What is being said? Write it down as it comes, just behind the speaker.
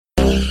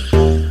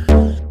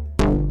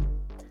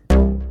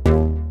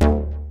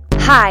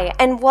Hi,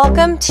 and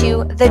welcome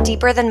to the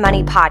Deeper Than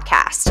Money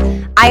podcast.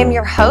 I am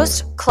your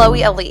host,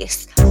 Chloe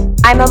Elise.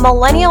 I'm a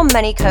millennial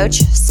money coach,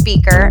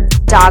 speaker,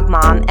 dog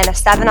mom, and a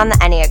 7 on the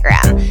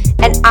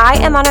Enneagram, and I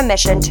am on a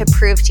mission to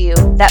prove to you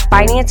that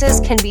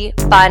finances can be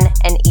fun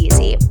and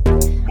easy.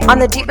 On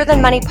the Deeper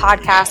Than Money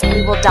podcast,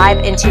 we will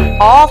dive into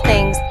all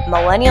things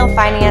millennial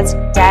finance,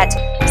 debt,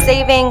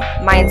 saving,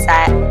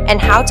 mindset, and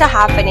how to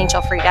have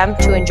financial freedom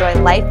to enjoy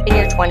life in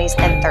your 20s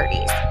and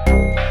 30s.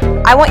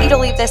 I want you to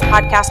leave this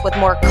podcast with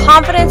more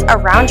confidence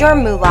around your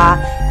moolah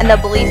and the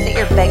belief that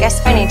your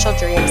biggest financial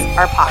dreams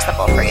are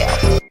possible for you.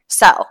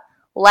 So,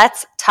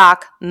 let's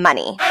talk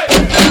money.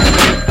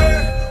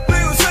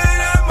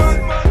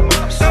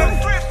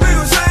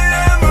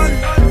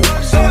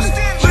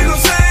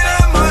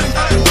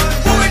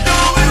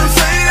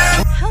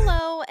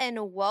 Hello,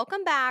 and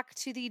welcome back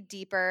to the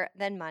Deeper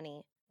Than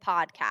Money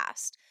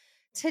podcast.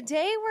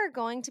 Today, we're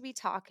going to be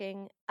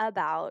talking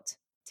about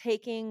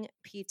taking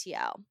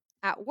PTO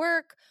at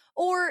work,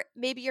 or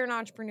maybe you're an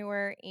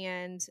entrepreneur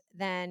and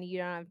then you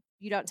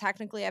don't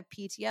technically have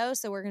PTO.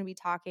 So we're going to be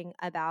talking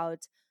about,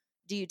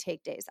 do you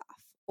take days off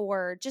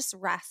or just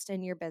rest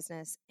in your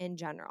business in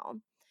general?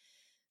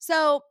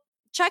 So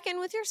check in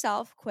with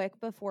yourself quick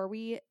before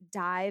we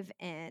dive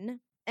in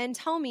and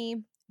tell me,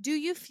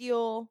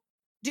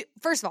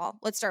 first of all,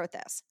 let's start with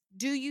this.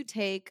 Do you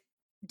take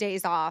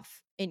days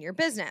off in your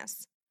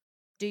business?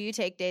 Do you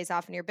take days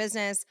off in your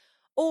business?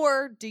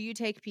 Or do you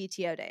take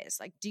PTO days?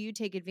 Like, do you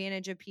take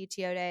advantage of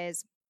PTO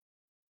days?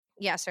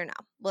 Yes or no?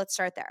 Let's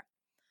start there.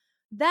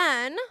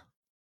 Then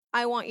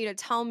I want you to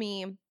tell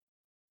me,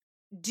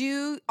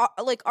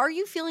 are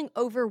you feeling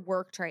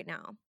overworked right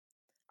now?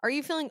 Are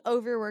you feeling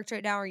overworked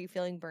right now? Are you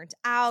feeling burnt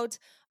out?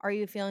 Are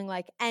you feeling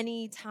like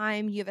any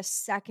time you have a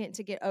second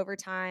to get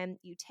overtime,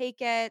 you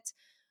take it?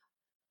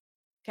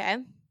 Okay.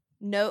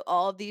 Note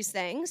all of these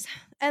things.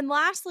 And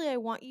lastly, I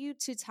want you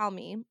to tell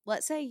me,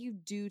 let's say you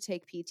do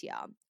take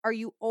PTO. Are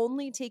you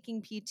only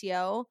taking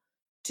PTO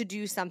to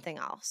do something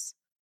else?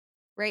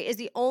 Right? Is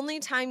the only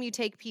time you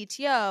take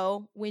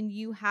PTO when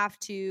you have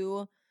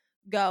to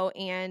go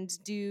and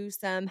do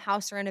some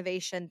house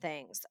renovation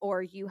things,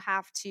 or you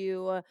have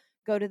to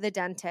go to the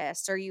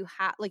dentist, or you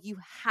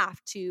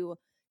have to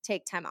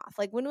take time off?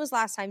 Like, when was the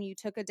last time you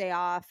took a day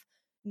off,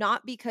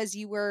 not because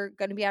you were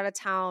going to be out of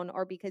town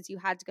or because you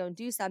had to go and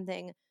do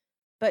something,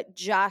 but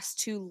just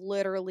to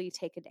literally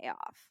take a day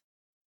off?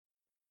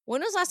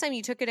 When was the last time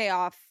you took a day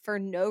off for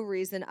no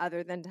reason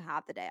other than to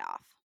have the day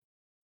off?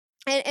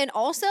 And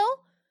also,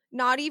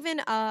 not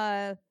even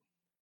a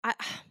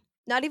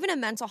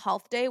mental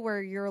health day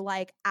where you're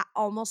like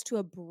almost to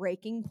a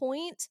breaking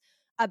point,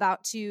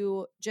 about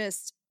to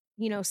just,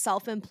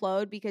 self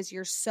implode because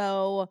you're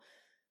so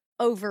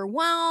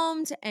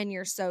overwhelmed and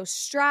you're so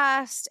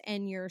stressed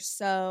and you're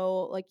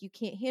so like you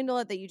can't handle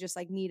it that you just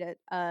like need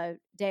a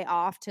day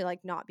off to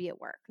like not be at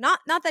work. Not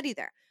that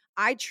either.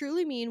 I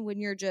truly mean when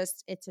you're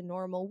just, it's a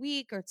normal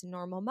week or it's a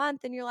normal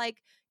month and you're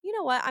like, you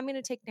know what, I'm going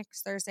to take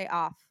next Thursday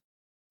off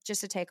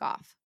just to take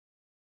off.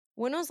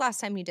 When was the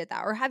last time you did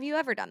that? Or have you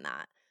ever done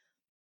that?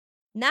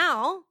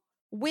 Now,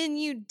 when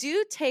you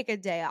do take a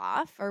day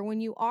off, or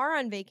when you are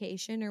on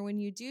vacation, or when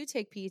you do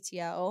take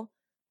PTO,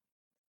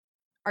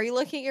 are you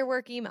looking at your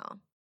work email?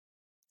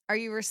 Are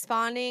you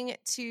responding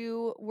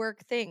to work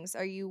things?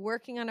 Are you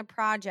working on a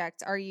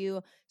project? Are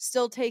you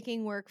still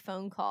taking work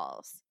phone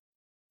calls?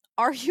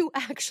 Are you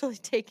actually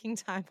taking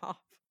time off?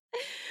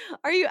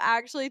 Are you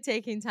actually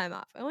taking time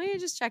off? I want you to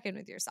just check in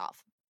with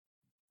yourself.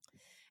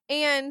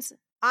 And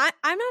I'm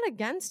not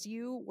against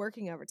you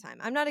working overtime.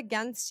 I'm not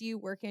against you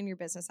working on your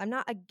business. I'm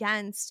not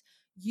against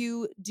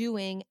you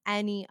doing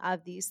any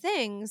of these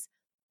things.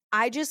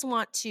 I just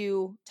want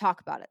to talk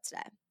about it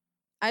today.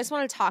 I just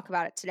want to talk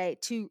about it today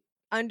to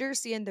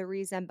understand the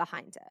reason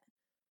behind it.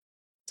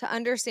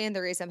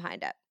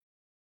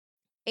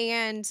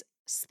 And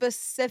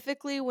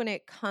specifically when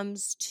it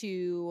comes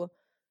to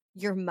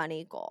your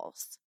money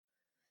goals.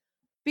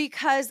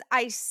 Because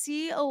I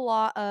see a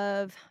lot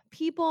of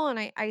people, and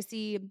I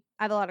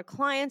have a lot of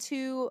clients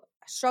who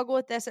struggle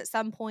with this at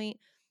some point,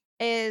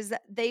 is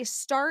they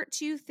start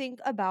to think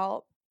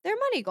about their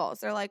money goals.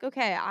 They're like,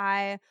 okay,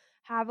 I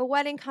have a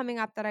wedding coming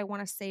up that I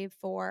want to save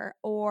for,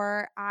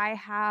 or I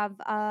have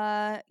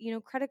a,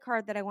 credit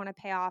card that I want to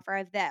pay off, or I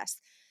have this.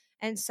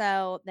 And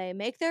so they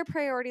make their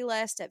priority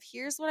list of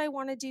here's what I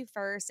want to do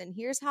first, and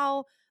here's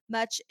how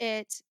much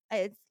it's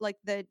like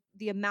the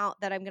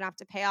amount that I'm going to have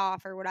to pay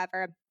off or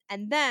whatever.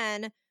 And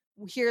then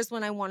here's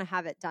when I want to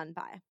have it done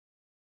by.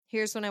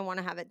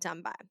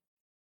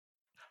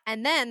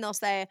 And then they'll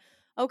say,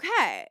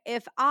 okay,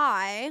 if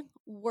I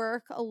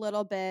work a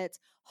little bit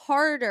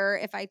harder,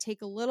 if I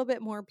take a little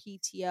bit more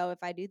PTO, if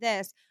I do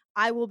this,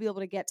 I will be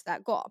able to get to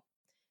that goal.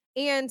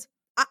 And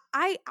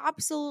I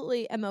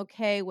absolutely am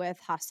okay with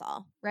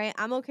hustle, right?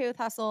 I'm okay with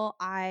hustle.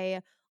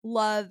 I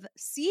love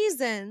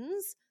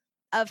seasons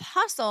of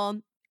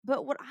hustle.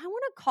 But what I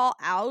want to call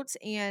out,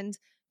 and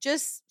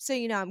just so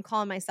you know, I'm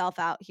calling myself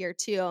out here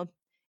too,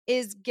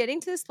 is getting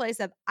to this place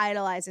of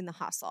idolizing the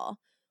hustle,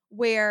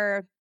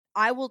 where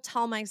I will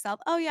tell myself,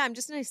 oh yeah, I'm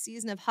just in a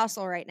season of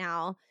hustle right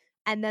now.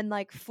 And then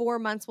like 4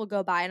 months will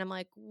go by and I'm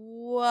like,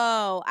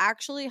 whoa,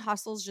 actually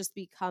hustle's just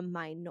become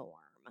my norm.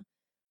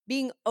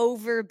 Being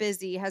over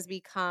busy has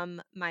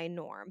become my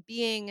norm.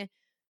 Being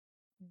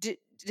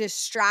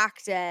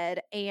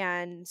distracted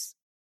and,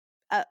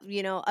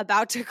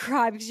 about to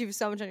cry because you have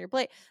so much on your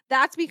plate,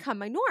 that's become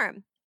my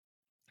norm.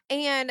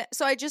 And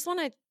so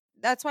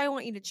that's why I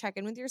want you to check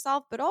in with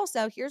yourself. But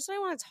also, here's what I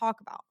want to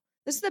talk about.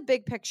 This is the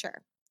big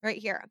picture right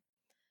here.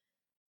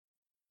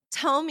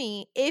 Tell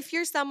me if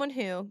you're someone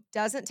who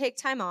doesn't take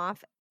time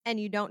off and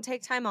you don't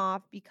take time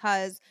off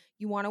because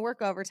you want to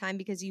work overtime,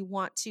 because you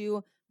want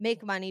to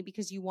make money,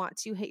 because you want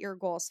to hit your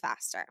goals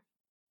faster.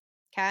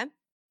 Okay.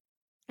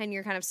 And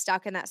you're kind of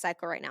stuck in that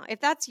cycle right now. If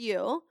that's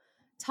you,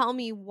 tell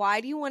me, why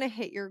do you want to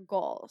hit your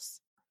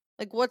goals?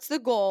 Like, what's the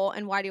goal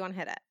and why do you want to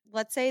hit it?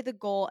 Let's say the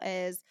goal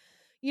is,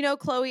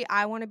 Chloe,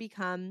 I want to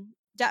become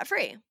debt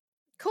free.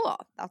 Cool.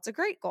 That's a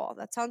great goal.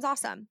 That sounds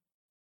awesome.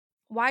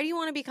 Why do you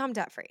want to become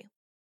debt free?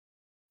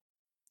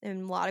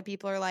 And a lot of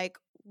people are like,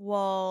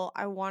 well,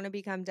 I want to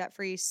become debt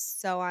free,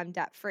 so I'm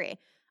debt free.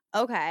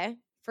 Okay,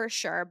 for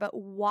sure. But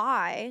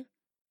why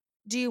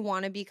do you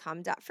want to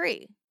become debt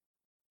free?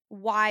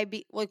 What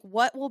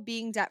will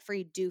being debt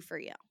free do for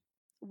you?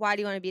 Why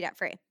do you want to be debt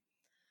free?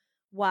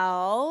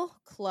 Well,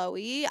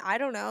 Chloe, I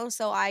don't know.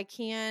 So I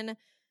can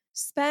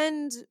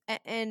spend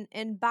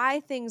and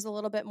buy things a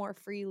little bit more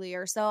freely,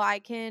 or so I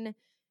can,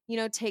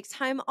 take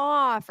time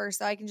off, or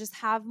so I can just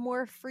have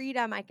more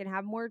freedom. I can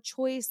have more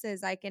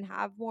choices. I can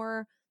have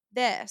more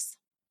this.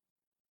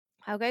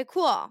 Okay,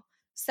 cool.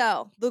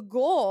 So the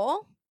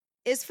goal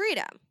is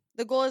freedom.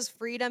 The goal is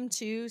freedom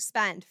to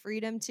spend,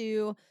 freedom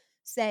to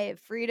save,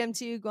 freedom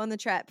to go on the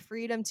trip,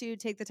 freedom to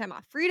take the time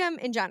off, freedom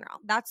in general.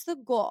 That's the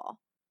goal.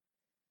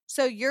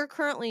 So you're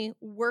currently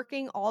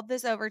working all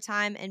this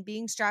overtime and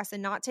being stressed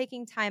and not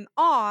taking time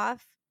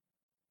off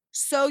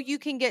so you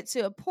can get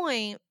to a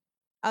point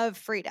of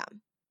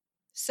freedom.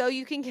 So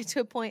you can get to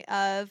a point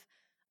of,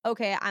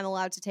 okay, I'm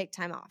allowed to take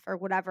time off, or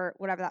whatever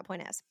that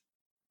point is.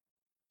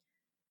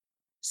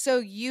 So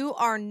you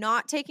are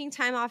not taking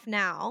time off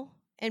now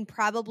and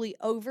probably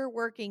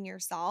overworking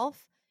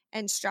yourself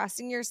and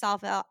stressing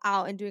yourself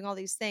out and doing all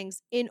these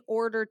things in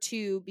order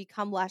to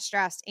become less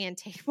stressed and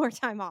take more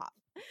time off.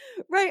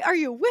 Right? Are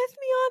you with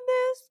me on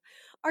this?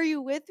 Are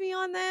you with me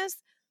on this?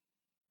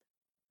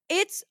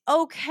 It's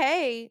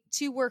okay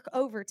to work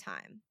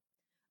overtime.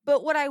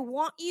 But what I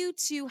want you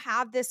to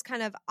have this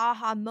kind of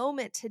aha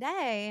moment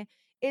today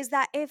is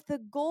that if the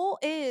goal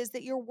is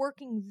that you're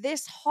working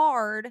this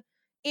hard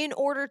in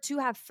order to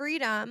have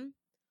freedom,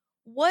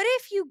 what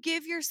if you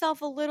give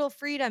yourself a little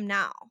freedom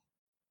now?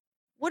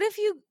 What if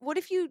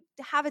you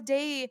have a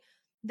day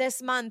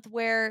this month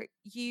where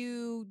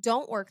you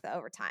don't work the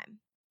overtime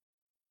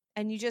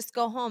and you just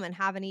go home and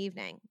have an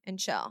evening and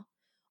chill?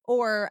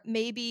 Or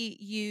maybe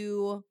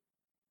you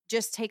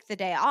just take the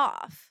day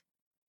off,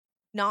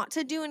 not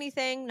to do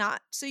anything,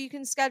 not so you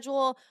can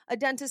schedule a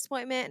dentist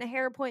appointment and a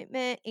hair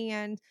appointment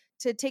and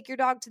to take your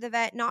dog to the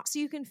vet, not so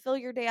you can fill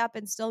your day up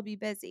and still be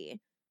busy,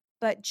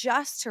 but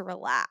just to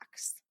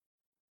relax,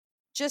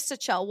 just to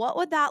chill. What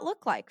would that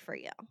look like for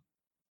you?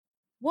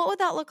 What would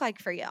that look like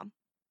for you?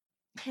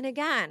 And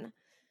again,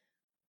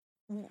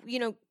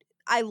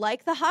 I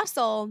like the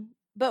hustle,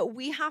 but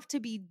we have to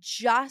be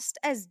just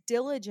as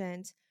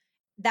diligent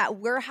that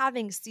we're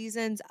having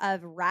seasons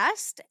of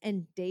rest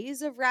and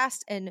days of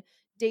rest and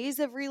days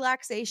of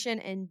relaxation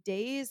and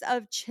days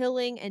of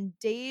chilling and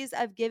days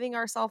of giving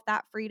ourselves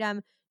that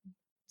freedom,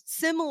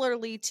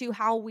 similarly to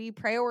how we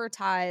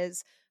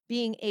prioritize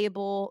being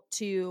able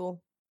to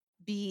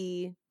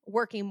be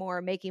working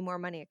more, making more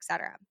money,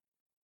 etc.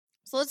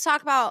 So let's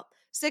talk about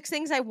 6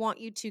 things I want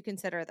you to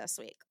consider this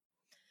week.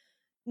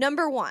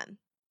 Number 1,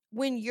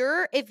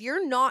 if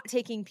you're not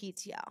taking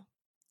PTO,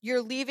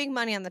 you're leaving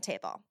money on the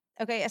table.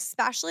 Okay,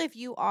 especially if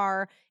you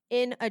are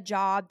in a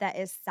job that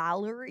is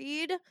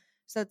salaried.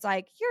 So it's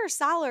like your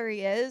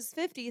salary is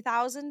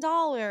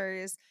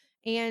 $50,000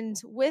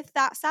 and with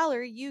that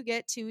salary you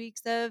get 2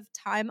 weeks of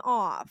time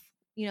off.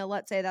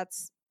 Let's say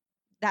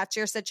that's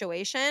your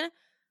situation.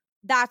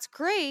 That's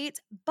great,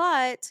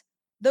 but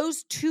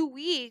those 2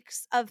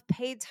 weeks of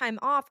paid time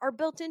off are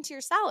built into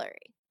your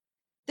salary.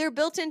 They're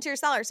built into your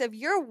salary. So if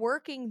you're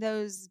working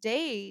those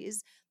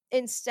days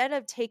instead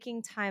of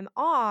taking time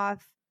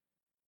off,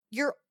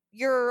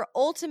 you're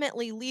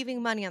ultimately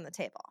leaving money on the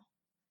table.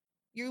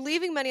 You're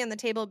leaving money on the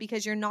table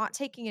because you're not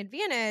taking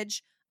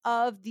advantage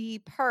of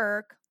the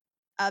perk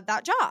of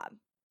that job.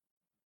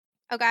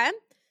 Okay?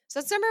 So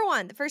that's number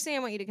 1, the first thing I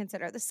want you to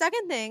consider. The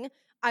second thing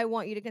I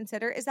want you to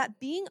consider is that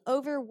being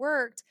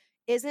overworked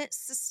isn't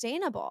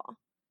sustainable.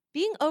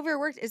 Being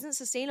overworked isn't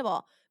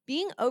sustainable.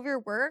 Being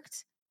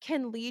overworked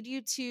can lead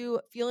you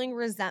to feeling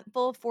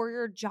resentful for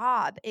your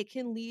job. It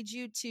can lead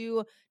you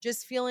to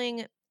just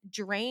feeling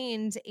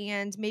drained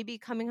and maybe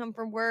coming home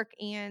from work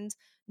and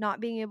not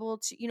being able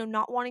to,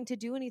 not wanting to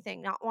do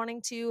anything, not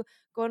wanting to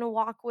go on a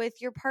walk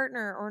with your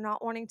partner, or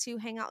not wanting to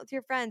hang out with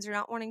your friends, or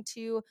not wanting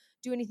to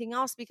do anything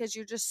else because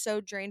you're just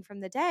so drained from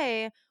the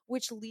day,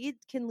 which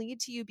can lead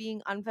to you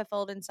being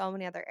unfulfilled in so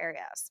many other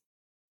areas.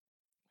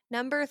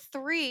 Number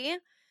 3,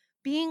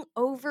 being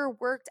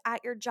overworked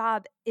at your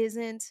job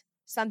isn't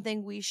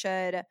something we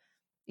should,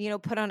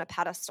 put on a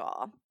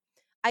pedestal.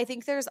 I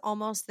think there's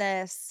almost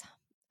this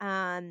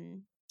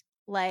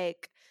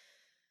like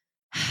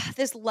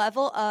this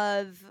level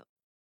of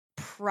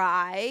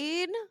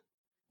pride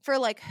for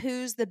like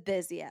who's the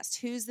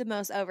busiest, who's the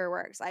most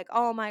overworked. Like,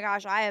 oh my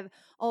gosh, I have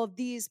all of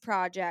these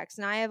projects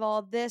and I have all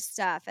of this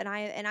stuff and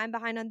I'm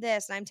behind on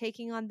this and I'm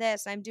taking on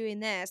this and I'm doing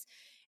this.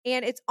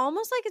 And it's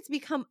almost like it's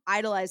become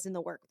idolized in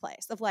the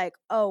workplace of like,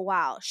 oh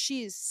wow,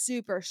 she's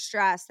super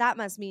stressed. That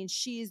must mean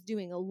she's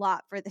doing a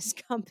lot for this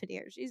company,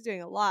 or she's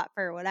doing a lot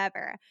for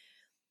whatever.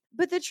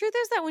 But the truth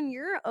is that when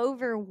you're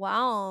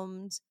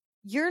overwhelmed,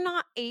 you're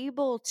not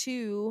able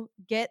to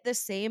get the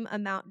same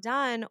amount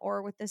done,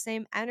 or with the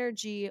same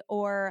energy,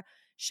 or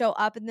show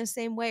up in the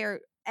same way, or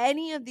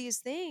any of these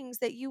things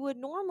that you would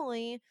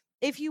normally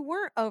if you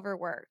weren't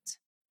overworked,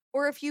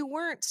 or if you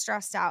weren't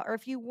stressed out, or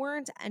if you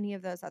weren't any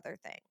of those other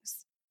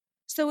things.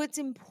 So it's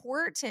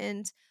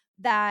important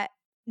that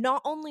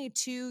not only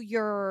to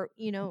your,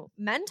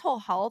 mental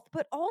health,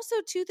 but also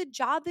to the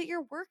job that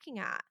you're working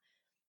at.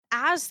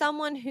 As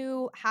someone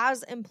who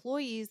has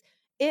employees,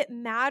 it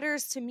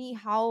matters to me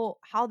how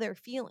they're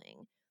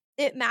feeling.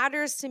 It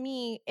matters to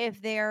me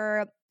if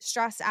they're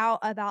stressed out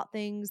about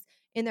things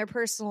in their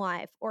personal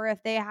life, or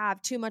if they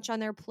have too much on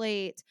their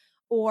plate,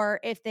 or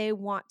if they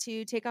want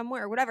to take on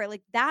more, or whatever.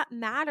 Like, that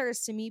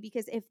matters to me,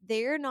 because if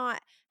they're not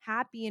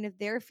happy and if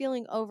they're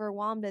feeling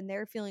overwhelmed and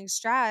they're feeling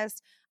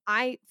stressed,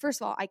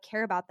 first of all, I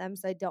care about them,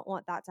 so I don't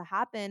want that to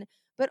happen.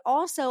 But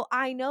also,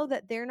 I know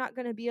that they're not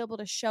going to be able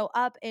to show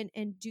up and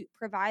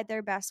provide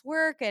their best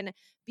work and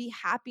be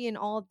happy in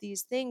all of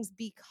these things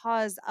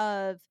because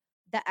of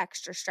the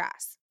extra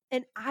stress.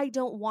 And I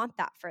don't want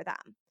that for them.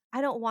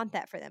 I don't want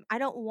that for them. I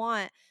don't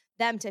want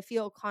them to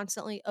feel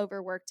constantly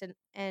overworked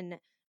and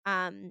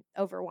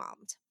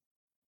overwhelmed.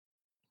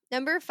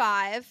 Number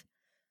 5,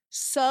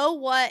 so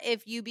what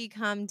if you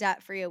become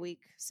debt free a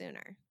week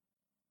sooner?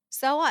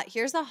 So what?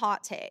 Here's a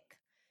hot take.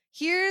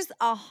 Here's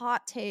a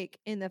hot take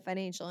in the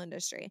financial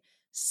industry.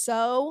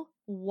 So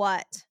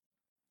what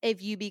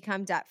if you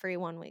become debt free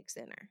 1 week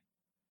sooner?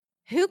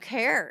 Who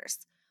cares?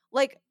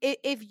 Like,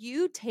 if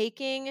you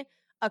taking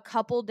a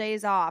couple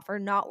days off, or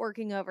not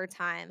working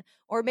overtime,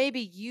 or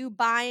maybe you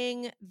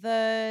buying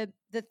the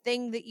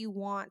thing that you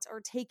want,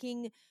 or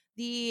taking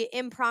the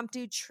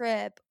impromptu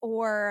trip,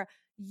 or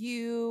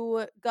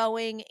you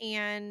going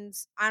and,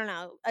 I don't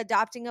know,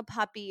 adopting a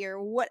puppy,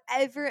 or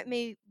whatever it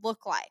may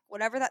look like,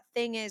 whatever that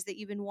thing is that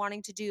you've been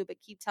wanting to do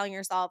but keep telling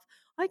yourself,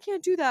 I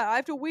can't do that, I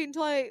have to wait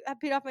until I have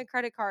paid off my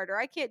credit card, or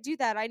I can't do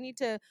that, I need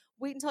to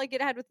wait until I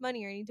get ahead with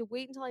money, or I need to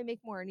wait until I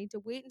make more, I need to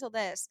wait until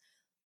this.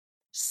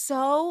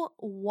 So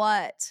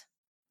what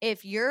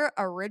if your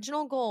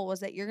original goal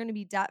was that you're going to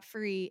be debt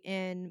free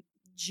in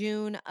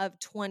June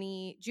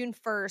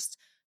 1st,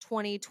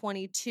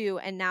 2022,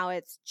 and now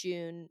it's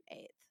June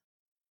 8th?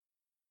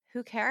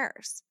 Who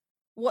cares?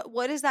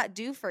 What does that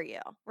do for you?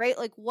 Right?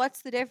 Like,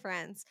 what's the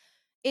difference?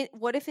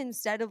 What if,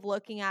 instead of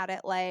looking at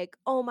it like,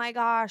 oh my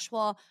gosh,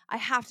 well, I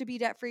have to be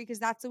debt free because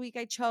that's the week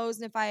I chose,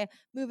 and if I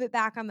move it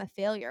back, I'm a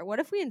failure? What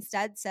if we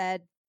instead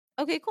said,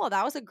 okay, cool,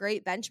 that was a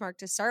great benchmark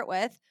to start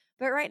with,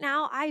 but right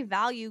now I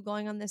value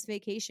going on this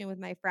vacation with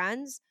my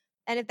friends.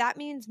 And if that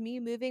means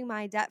me moving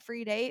my debt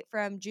free date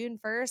from June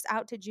 1st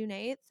out to June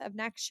 8th of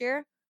next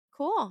year,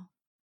 cool.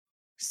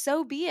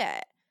 So be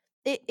it.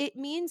 It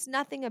means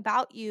nothing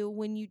about you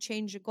when you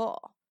change a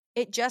goal.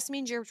 It just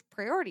means your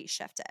priorities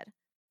shifted.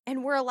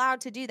 And we're allowed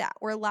to do that.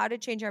 We're allowed to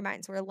change our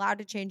minds. We're allowed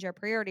to change our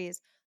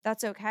priorities.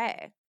 That's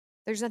okay.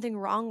 There's nothing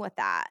wrong with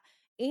that.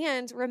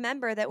 And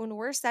remember that when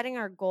we're setting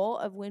our goal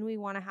of when we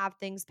want to have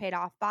things paid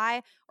off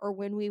by, or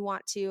when we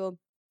want to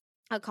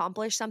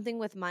accomplish something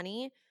with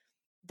money,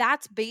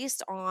 that's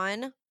based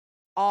on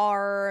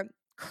our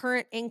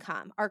current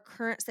income, our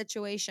current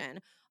situation,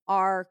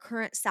 our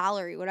current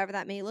salary, whatever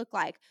that may look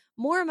like.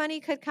 More money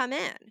could come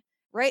in,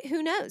 right?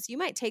 Who knows? You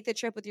might take the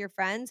trip with your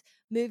friends,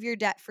 move your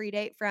debt free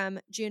date from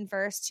June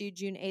 1st to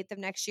June 8th of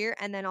next year,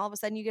 and then all of a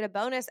sudden you get a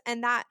bonus,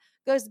 and that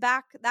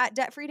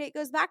debt free date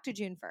goes back to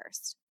June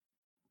 1st.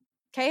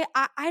 Okay.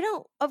 I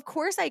don't, of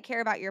course, I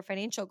care about your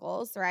financial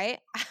goals, right?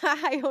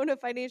 I own a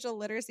financial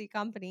literacy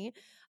company.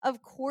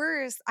 Of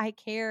course, I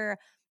care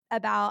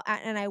about,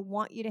 and I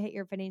want you to hit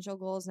your financial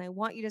goals, and I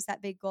want you to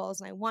set big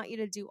goals, and I want you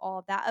to do all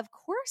of that. Of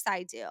course,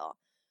 I do.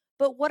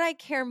 But what I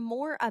care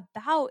more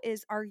about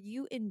is, are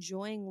you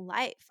enjoying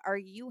life? Are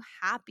you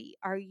happy?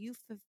 Are you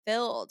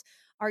fulfilled?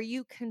 Are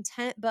you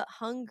content but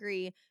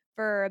hungry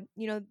for,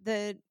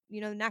 the,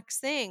 next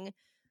thing?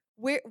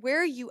 Where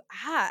are you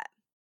at?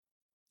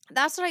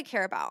 That's what I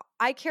care about.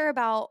 I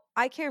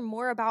care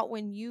more about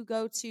when you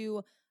go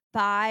to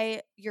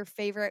buy your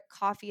favorite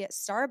coffee at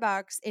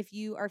Starbucks if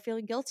you are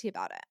feeling guilty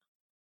about it.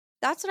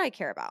 That's what I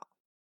care about.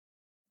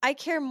 I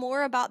care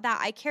more about that.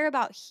 I care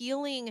about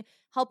healing,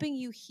 helping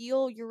you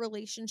heal your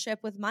relationship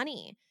with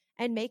money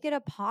and make it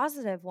a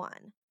positive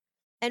one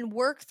and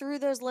work through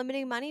those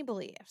limiting money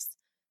beliefs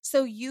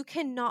so you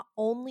can not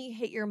only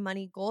hit your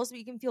money goals, but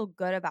you can feel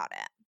good about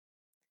it.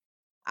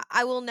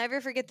 I will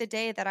never forget the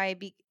day that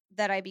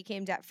I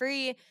became debt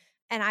free,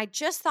 and I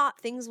just thought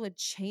things would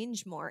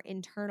change more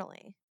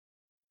internally.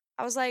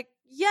 I was like,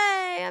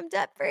 "Yay, I'm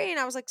debt free," and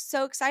I was like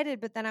so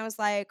excited. But then I was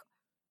like,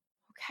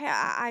 "Okay,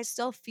 I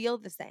still feel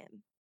the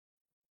same.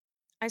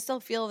 I still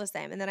feel the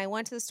same." And then I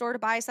went to the store to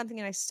buy something,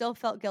 and I still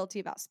felt guilty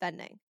about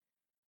spending.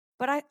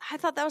 But I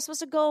thought that was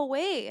supposed to go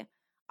away.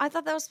 I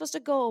thought that was supposed to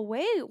go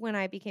away when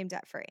I became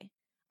debt free.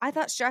 I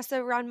thought stress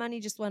around money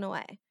just went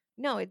away.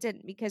 No, it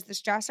didn't, because the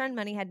stress around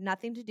money had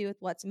nothing to do with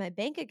what's in my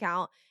bank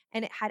account,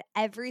 and it had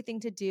everything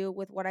to do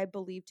with what I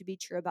believe to be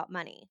true about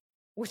money,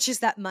 which is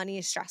that money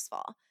is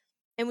stressful.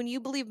 And when you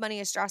believe money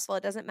is stressful,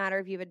 it doesn't matter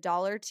if you have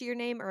 $1 to your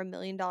name or $1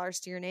 million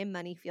to your name,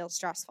 money feels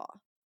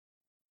stressful.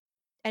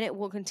 And it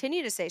will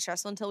continue to stay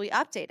stressful until we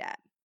update it.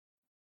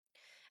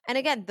 And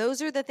again,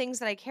 those are the things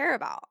that I care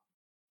about.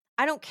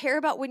 I don't care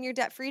about when your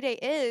debt-free day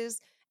is,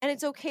 and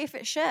it's okay if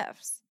it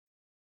shifts.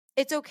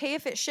 It's okay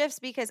if it shifts,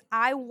 because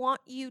I want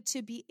you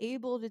to be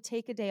able to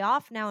take a day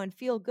off now and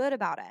feel good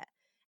about it,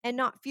 and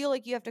not feel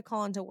like you have to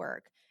call into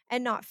work,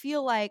 and not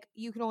feel like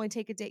you can only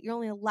take a day. You're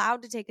only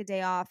allowed to take a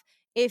day off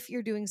if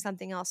you're doing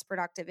something else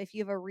productive, if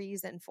you have a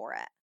reason for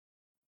it.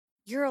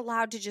 You're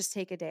allowed to just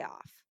take a day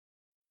off.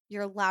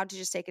 You're allowed to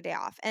just take a day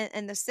off.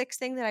 And the sixth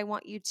thing that I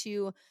want you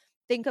to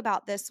think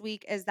about this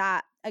week is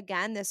that,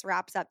 again, this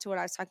wraps up to what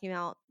I was talking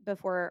about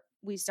before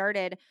we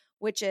started,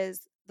 which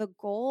is the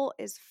goal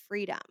is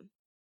freedom.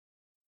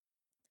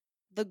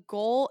 The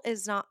goal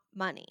is not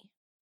money.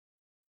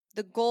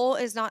 The goal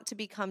is not to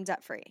become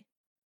debt free.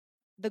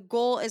 The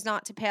goal is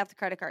not to pay off the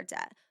credit card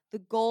debt. The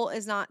goal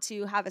is not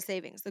to have a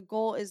savings. The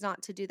goal is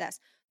not to do this.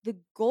 The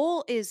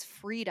goal is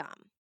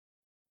freedom.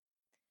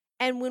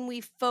 And when we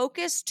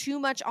focus too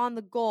much on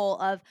the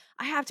goal of,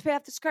 I have to pay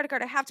off this credit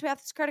card, I have to pay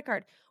off this credit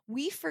card,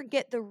 we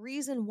forget the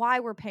reason why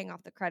we're paying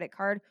off the credit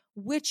card,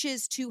 which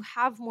is to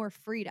have more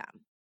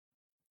freedom.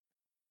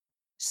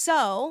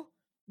 So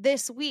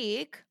this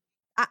week,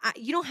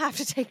 you don't have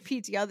to take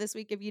PTO this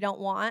week if you don't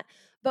want.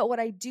 But what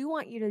I do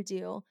want you to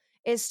do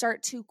is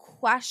start to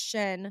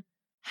question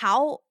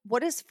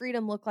what does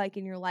freedom look like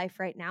in your life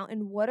right now?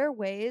 And what are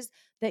ways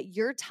that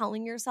you're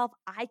telling yourself,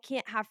 I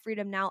can't have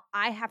freedom now.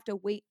 I have to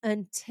wait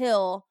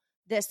until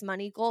this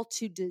money goal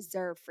to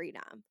deserve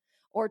freedom,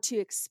 or to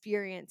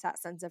experience that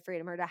sense of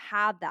freedom, or to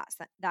have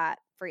that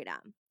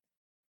freedom.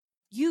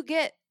 You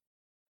get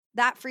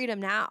that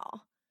freedom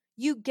now.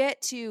 You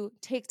get to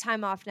take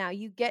time off now.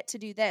 You get to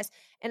do this.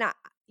 And I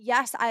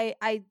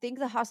think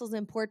the hustle is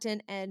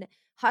important, and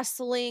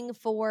hustling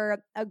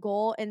for a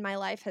goal in my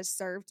life has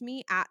served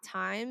me at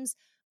times,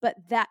 but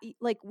that,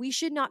 like, we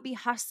should not be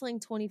hustling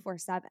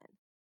 24/7,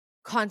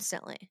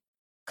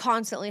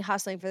 constantly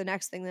hustling for the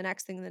next thing, the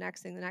next thing, the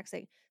next thing, the next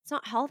thing. It's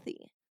not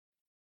healthy.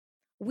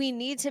 We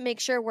need to make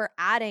sure we're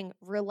adding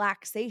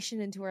relaxation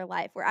into our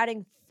life. We're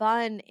adding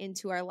fun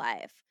into our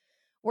life.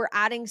 We're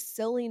adding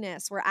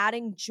silliness. We're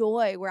adding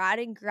joy. We're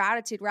adding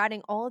gratitude. We're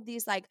adding all of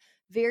these like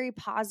very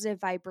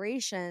positive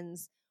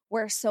vibrations,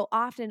 where so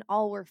often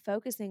all we're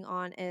focusing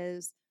on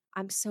is,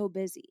 I'm so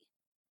busy.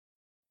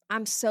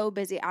 I'm so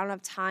busy. I don't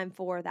have time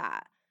for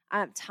that. I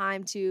don't have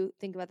time to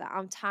think about that. I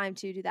don't have time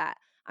to do that.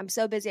 I'm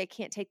so busy. I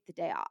can't take the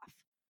day off.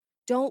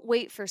 Don't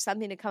wait for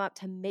something to come up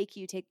to make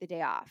you take the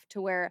day off,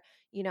 to where,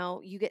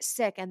 you get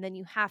sick and then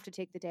you have to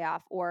take the day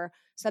off, or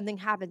something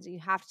happens and you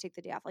have to take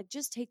the day off. Like,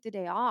 just take the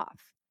day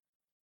off.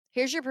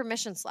 Here's your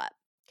permission slip.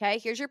 Okay.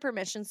 Here's your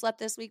permission slip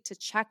this week to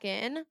check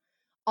in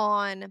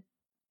on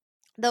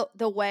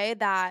the way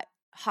that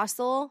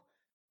hustle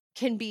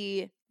can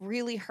be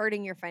really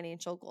hurting your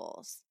financial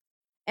goals.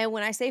 And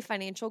when I say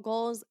financial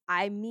goals,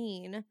 I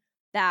mean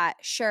that,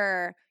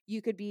 sure,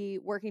 you could be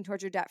working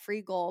towards your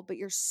debt-free goal, but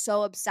you're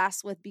so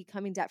obsessed with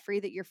becoming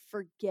debt-free that you're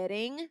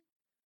forgetting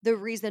the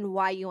reason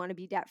why you want to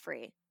be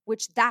debt-free,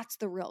 which that's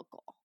the real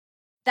goal.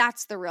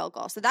 That's the real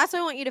goal. So that's what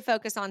I want you to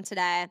focus on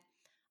today.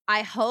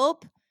 I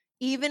hope,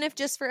 even if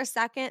just for a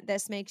second,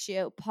 this makes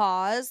you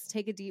pause,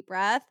 take a deep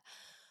breath,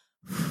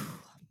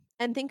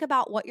 and think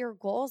about what your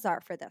goals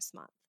are for this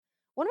month.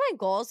 One of my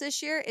goals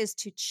this year is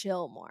to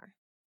chill more.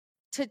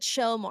 To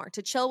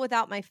chill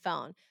without my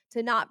phone,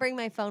 to not bring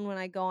my phone when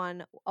I go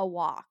on a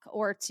walk,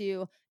 or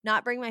to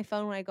not bring my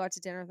phone when I go out to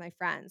dinner with my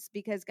friends.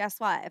 Because guess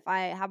what? If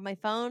I have my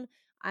phone,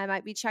 I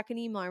might be checking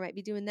email, I might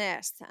be doing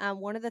this.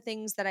 One of the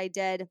things that I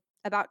did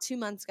about 2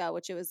 months ago,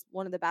 which it was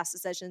one of the best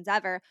decisions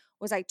ever,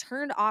 was I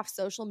turned off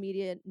social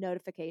media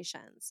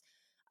notifications.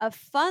 A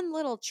fun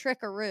little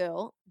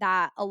trickaroo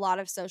that a lot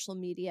of social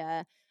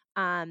media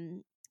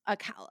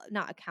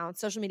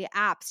social media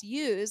apps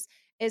use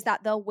is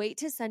that they'll wait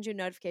to send you a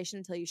notification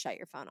until you shut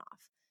your phone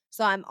off.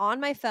 So I'm on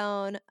my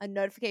phone, a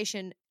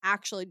notification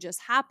actually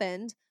just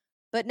happened,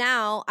 But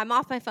now I'm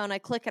off my phone. I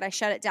click it. I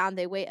shut it down.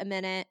 They wait a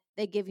minute.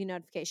 They give you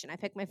notification. I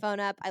pick my phone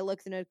up. I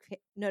look the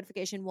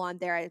notification one.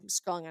 There I'm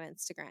scrolling on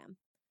Instagram.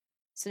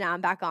 So now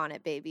I'm back on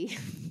it, baby.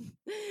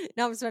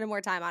 Now I'm spending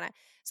more time on it.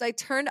 So I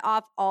turned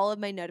off all of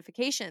my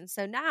notifications.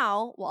 So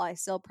now, while I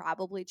still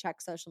probably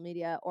check social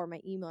media or my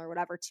email or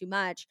whatever too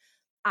much,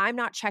 I'm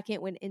not checking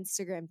it when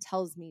Instagram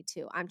tells me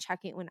to. I'm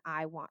checking it when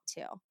I want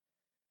to.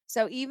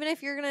 So even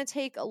if you're going to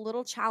take a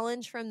little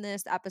challenge from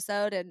this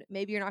episode, and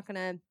maybe you're not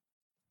going to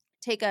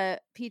take a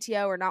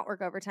PTO or not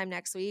work overtime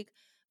next week,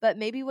 but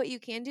maybe what you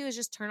can do is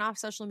just turn off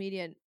social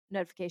media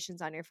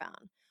notifications on your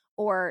phone,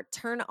 or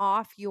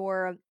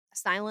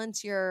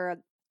silence your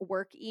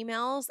work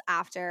emails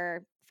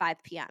after 5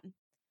 p.m.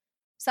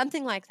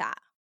 Something like that,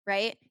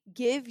 right?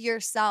 Give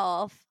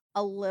yourself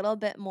a little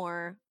bit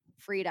more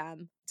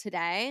freedom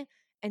today,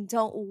 and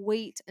don't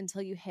wait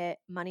until you hit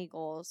money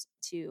goals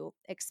to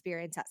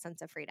experience that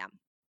sense of freedom.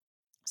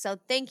 So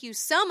thank you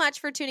so much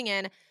for tuning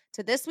in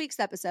to this week's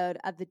episode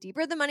of the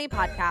Deeper the Money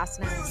podcast,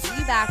 and I will see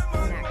you back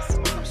next